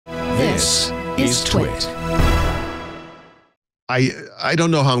This is TWiT. I don't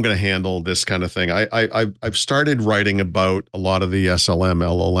know how I'm going to handle this kind of thing. I've started writing about a lot of the SLM,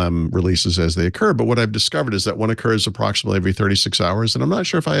 LLM releases as they occur, but what I've discovered is that one occurs approximately every 36 hours, and I'm not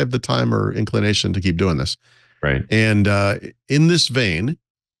sure if I have the time or inclination to keep doing this. Right. And in this vein,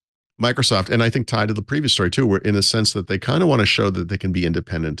 Microsoft, and I think tied to the previous story too, were in the sense that they kind of want to show that they can be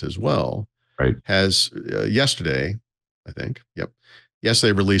independent as well. Right. Has yesterday, I think, yes,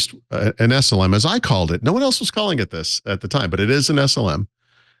 they released an SLM, as I called it. No one else was calling it this at the time, but it is an SLM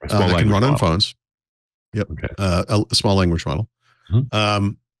that can run on phones. Yep. Okay. A small language model. Mm-hmm.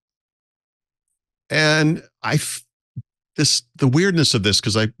 And the weirdness of this,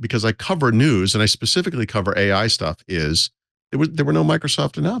 because I cover news and I specifically cover AI stuff, is there were no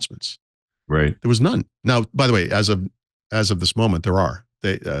Microsoft announcements. Right. There was none. Now, by the way, as of this moment, there are.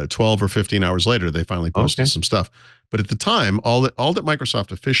 12 or 15 hours later, they finally posted some stuff. But at the time, all that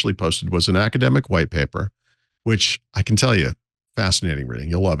Microsoft officially posted was an academic white paper, which I can tell you, fascinating reading.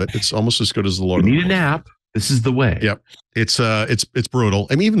 You'll love it. It's almost as good as the Lord. You need a nap. This is the way. Yep. It's brutal.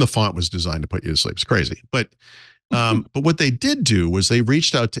 I mean, even the font was designed to put you to sleep. It's crazy. But what they did do was they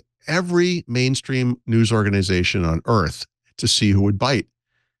reached out to every mainstream news organization on Earth to see who would bite,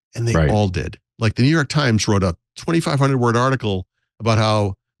 and they all did. Like the New York Times wrote a 2,500 word article about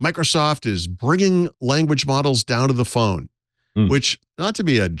how Microsoft is bringing language models down to the phone, which, not to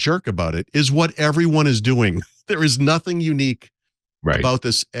be a jerk about it, is what everyone is doing. There is nothing unique about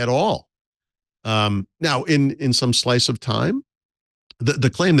this at all. Now, in some slice of time,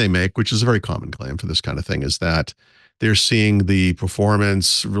 the claim they make, which is a very common claim for this kind of thing, is that they're seeing the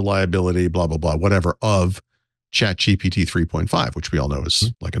performance, reliability, blah, blah, blah, whatever, of ChatGPT 3.5, which we all know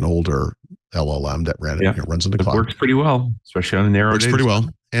is like an older LLM that runs in the cloud. Works pretty well, especially on a narrow. Works pretty well,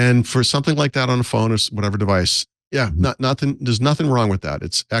 and for something like that on a phone or whatever device, nothing. There's nothing wrong with that.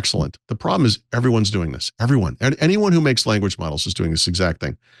 It's excellent. The problem is everyone's doing this. Anyone who makes language models is doing this exact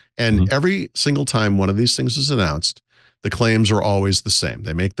thing, and every single time one of these things is announced, the claims are always the same.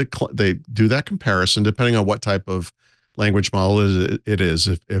 They make they do that comparison depending on what type of language model it is.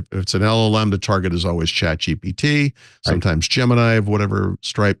 If it's an LLM, the target is always ChatGPT, sometimes Gemini of whatever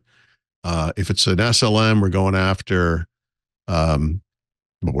stripe. If it's an SLM, we're going after, but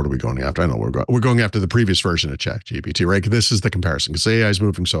what are we going after? I don't know. We're going after the previous version of ChatGPT, right? This is the comparison because AI is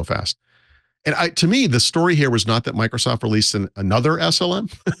moving so fast. And to me, the story here was not that Microsoft released another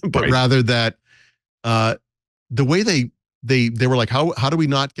SLM, but rather that the way they were like, how do we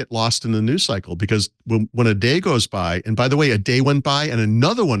not get lost in the news cycle? Because when a day goes by, and by the way, a day went by and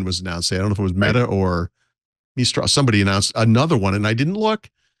another one was announced. I don't know if it was Meta or Mistral. Somebody announced another one, and I didn't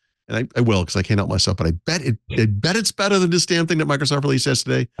look. And I will, because I can't help myself, but I bet it's better than this damn thing that Microsoft released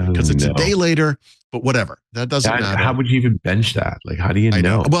yesterday, because it's a day later, but whatever. That doesn't matter. How would you even bench that? Like, how do you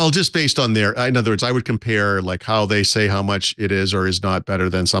know? Well, just based on in other words, I would compare like how they say how much it is or is not better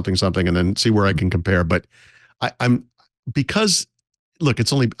than something, and then see where I can compare. But because look,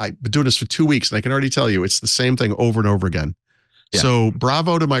 I've been doing this for 2 weeks, and I can already tell you it's the same thing over and over again. Yeah. So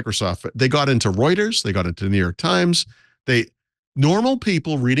bravo to Microsoft. They got into Reuters, they got into the New York Times. Normal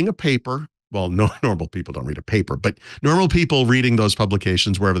people reading a paper, well, no, normal people don't read a paper, but normal people reading those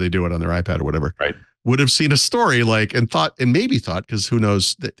publications, wherever they do it on their iPad or whatever, would have seen a story maybe thought, because who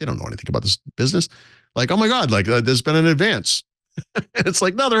knows, they don't know anything about this business. Like, oh my God, like there's been an advance. And it's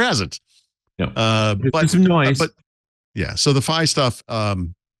like, no, there hasn't. No. But some noise. So the Phi stuff,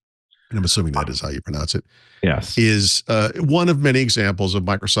 and I'm assuming that is how you pronounce it. Yes. Is one of many examples of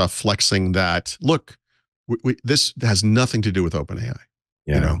Microsoft flexing that, look, this has nothing to do with OpenAI.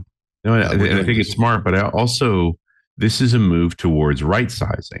 Yeah. I think it's smart, but also this is a move towards right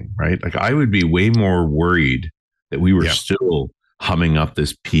sizing, right? Like, I would be way more worried that we were still humming up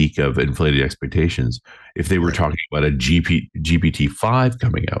this peak of inflated expectations if they were talking about a GPT-5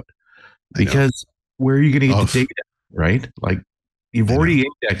 coming out, because where are you going to get the data, right? Like, you've already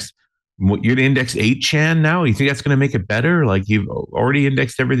indexed. You're going to index 8chan now? You think that's going to make it better? Like, you've already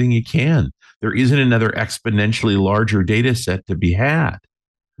indexed everything you can. There isn't another exponentially larger data set to be had.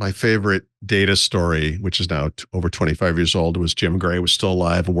 My favorite data story, which is now over 25 years old, was Jim Gray was still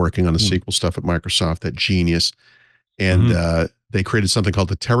alive and working on the SQL stuff at Microsoft, that genius. And they created something called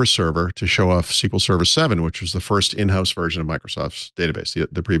the Terra Server to show off SQL Server 7, which was the first in-house version of Microsoft's database.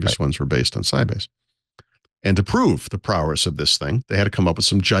 The previous ones were based on Sybase. And to prove the prowess of this thing, they had to come up with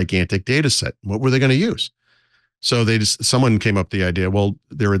some gigantic data set. What were they going to use? So someone came up with the idea, well,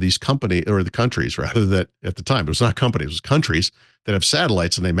 there are these the countries rather, that at the time, it was not companies, it was countries that have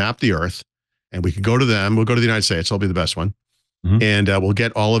satellites, and they map the Earth, and we can go to them. We'll go to the United States. I'll be the best one. And we'll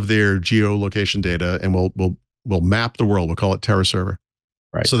get all of their geolocation data, and we'll map the world. We'll call it Terra Server.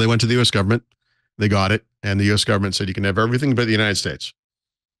 Right. So they went to the U.S. government, they got it, and the U.S. government said, you can have everything but the United States.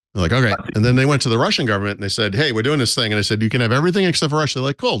 They're like, okay. And then they went to the Russian government and they said, hey, we're doing this thing. And I said, you can have everything except for Russia. They're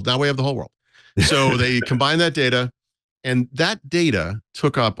like, cool, now we have the whole world. So they combined that data, and that data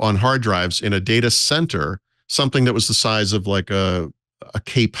took up on hard drives in a data center, something that was the size of like a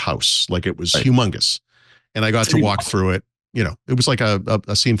Cape house. Like it was humongous. And I got to walk through it. You know, it was like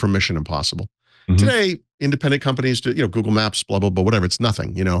a scene from Mission Impossible. Mm-hmm. Today, independent companies do, you know, Google Maps, blah, blah, blah, whatever. It's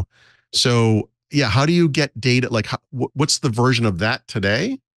nothing, you know. So yeah, how do you get data? Like, what's the version of that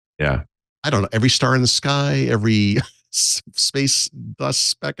today? Yeah. I don't know. Every star in the sky, every space dust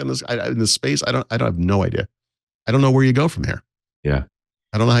speck in the space. I don't have no idea. I don't know where you go from here. Yeah.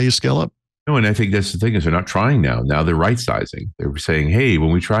 I don't know how you scale up. No, and I think that's the thing is they're not trying now. Now they're right sizing. They're saying, hey,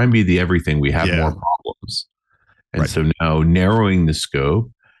 when we try and be the everything, we have more problems. And so now narrowing the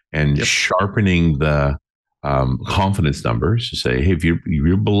scope and sharpening the confidence numbers to say, hey, if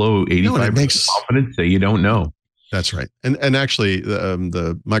you're below 85% confidence, say you don't know. That's right. And actually,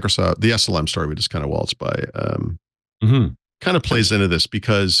 the Microsoft, the SLM story we just kind of waltzed by, kind of plays into this,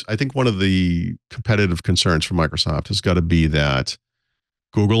 because I think one of the competitive concerns for Microsoft has got to be that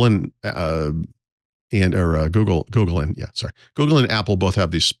Google and Google and Apple both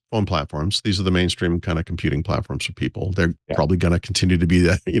have these phone platforms. These are the mainstream kind of computing platforms for people. They're probably going to continue to be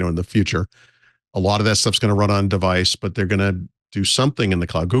that, you know, in the future. A lot of that stuff's going to run on device, but they're going to do something in the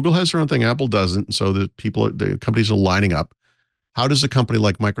cloud. Google has their own thing, Apple doesn't. So the companies are lining up. How does a company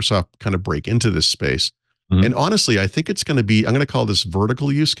like Microsoft kind of break into this space? Mm-hmm. And honestly, I think it's going to be, I'm going to call this vertical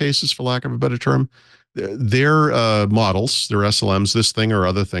use cases, for lack of a better term. Their models, their SLMs, this thing or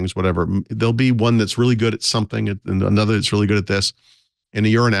other things, whatever. There'll be one that's really good at something and another that's really good at this. And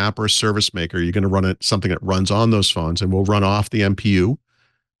you're an app or a service maker, you're going to run it, something that runs on those phones and will run off the MPU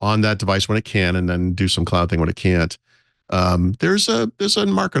on that device when it can, and then do some cloud thing when it can't. There's a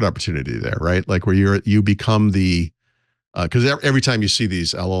market opportunity there, right? Like where you become the, because every time you see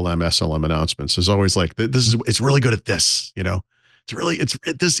these LLM, SLM announcements, there's always like, it's really good at this, you know,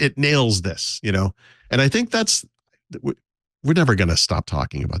 it nails this, you know, and I think we're never going to stop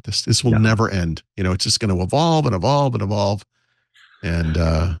talking about this. This will never end. You know, it's just going to evolve and evolve and evolve. And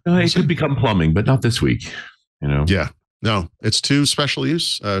it could become plumbing, but not this week, you know? Yeah. No, it's too special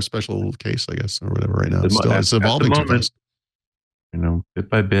use, special case, I guess, or whatever right now. It's evolving too fast. You know, bit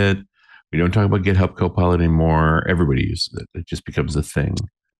by bit. We don't talk about GitHub Copilot anymore. Everybody uses it. It just becomes a thing.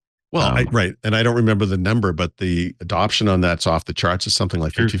 Well, right. And I don't remember the number, but the adoption on that's off the charts. Is something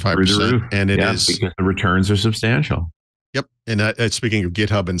like 55%. And it is because the returns are substantial. Yep. And speaking of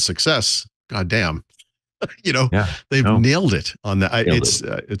GitHub and success, goddamn, you know, they've nailed it on that.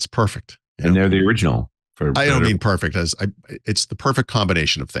 It's perfect. And they're the original. I don't mean perfect it's the perfect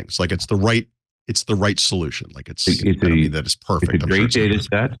combination of things. Like it's the right solution. Like I don't mean that it's perfect. It's a great data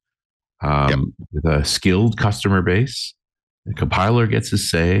set with a skilled customer base. The compiler gets a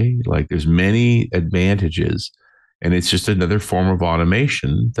say. Like there's many advantages, and it's just another form of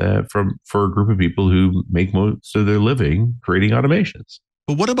automation for a group of people who make most of their living creating automations.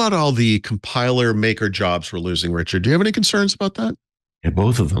 But what about all the compiler maker jobs we're losing, Richard? Do you have any concerns about that? Yeah,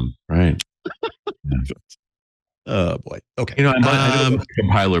 both of them, right? Oh boy. Okay. You know, I know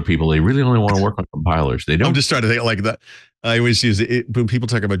compiler people, they really only want to work on compilers. They don't. I'm just trying to think like that. I always use it when people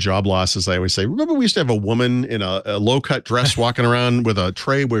talk about job losses. I always say, remember we used to have a woman in a low-cut dress walking around with a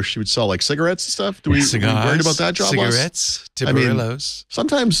tray where she would sell like cigarettes and stuff. Are we worried about that job loss? Cigarettes, Tiburillos.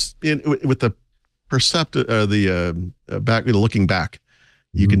 Sometimes with the looking back,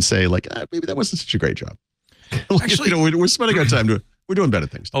 you can say like, maybe that wasn't such a great job. Actually, you know, we're spending our time we're doing better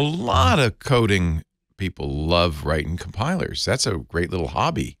things. A lot of coding people love writing compilers. That's a great little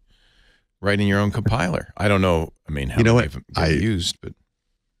hobby, writing your own compiler. I don't know. I mean, how many of them get used, but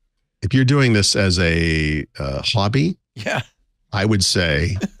if you're doing this as a hobby, I would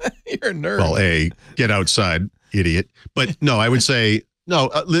say you're a nerd. Well, get outside, idiot. But no, I would say no.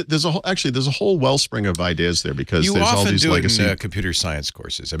 There's a whole wellspring of ideas there because there's all these legacy computer science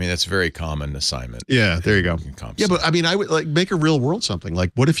courses. I mean, that's a very common assignment. Yeah, there you go. Yeah, but I mean, I would like make a real world something.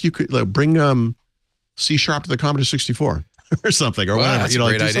 Like, what if you could bring C# to the Commodore 64 or something or whatever? That's a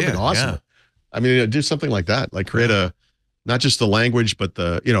great idea. Something awesome. Yeah. I mean, do something like that. Like create not just the language, but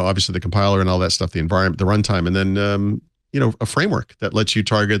obviously the compiler and all that stuff, the environment, the runtime, and then a framework that lets you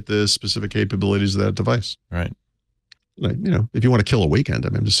target the specific capabilities of that device. Right. Like, if you want to kill a weekend,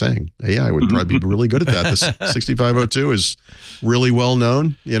 I'm just saying, AI would probably be really good at that. This 6502 is really well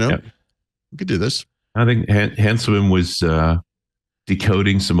known. We could do this. I think Hanselman was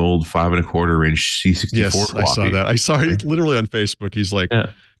decoding some old 5 1/4 inch C64. Yes, I saw that. I saw it literally on Facebook. He's like,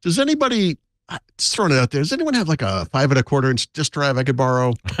 does anybody Just throwing it out there. Does anyone have like a 5 1/4-inch disk drive I could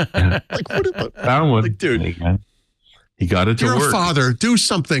borrow? Like, what? Found one. Like, dude, he got it to you're work. a father. Do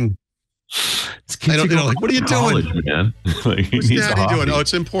something. I don't know. Like, what are you college, doing, man? Like, what's Daddy doing? Oh,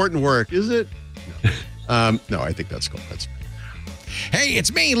 it's important work, is it? No, I think that's cool. That's. Hey,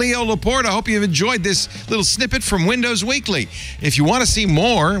 it's me, Leo Laporte. I hope you've enjoyed this little snippet from Windows Weekly. If you want to see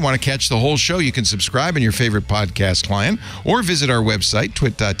more and want to catch the whole show, you can subscribe in your favorite podcast client or visit our website,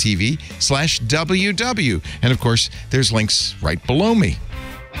 twit.tv/WW. And of course, there's links right below me.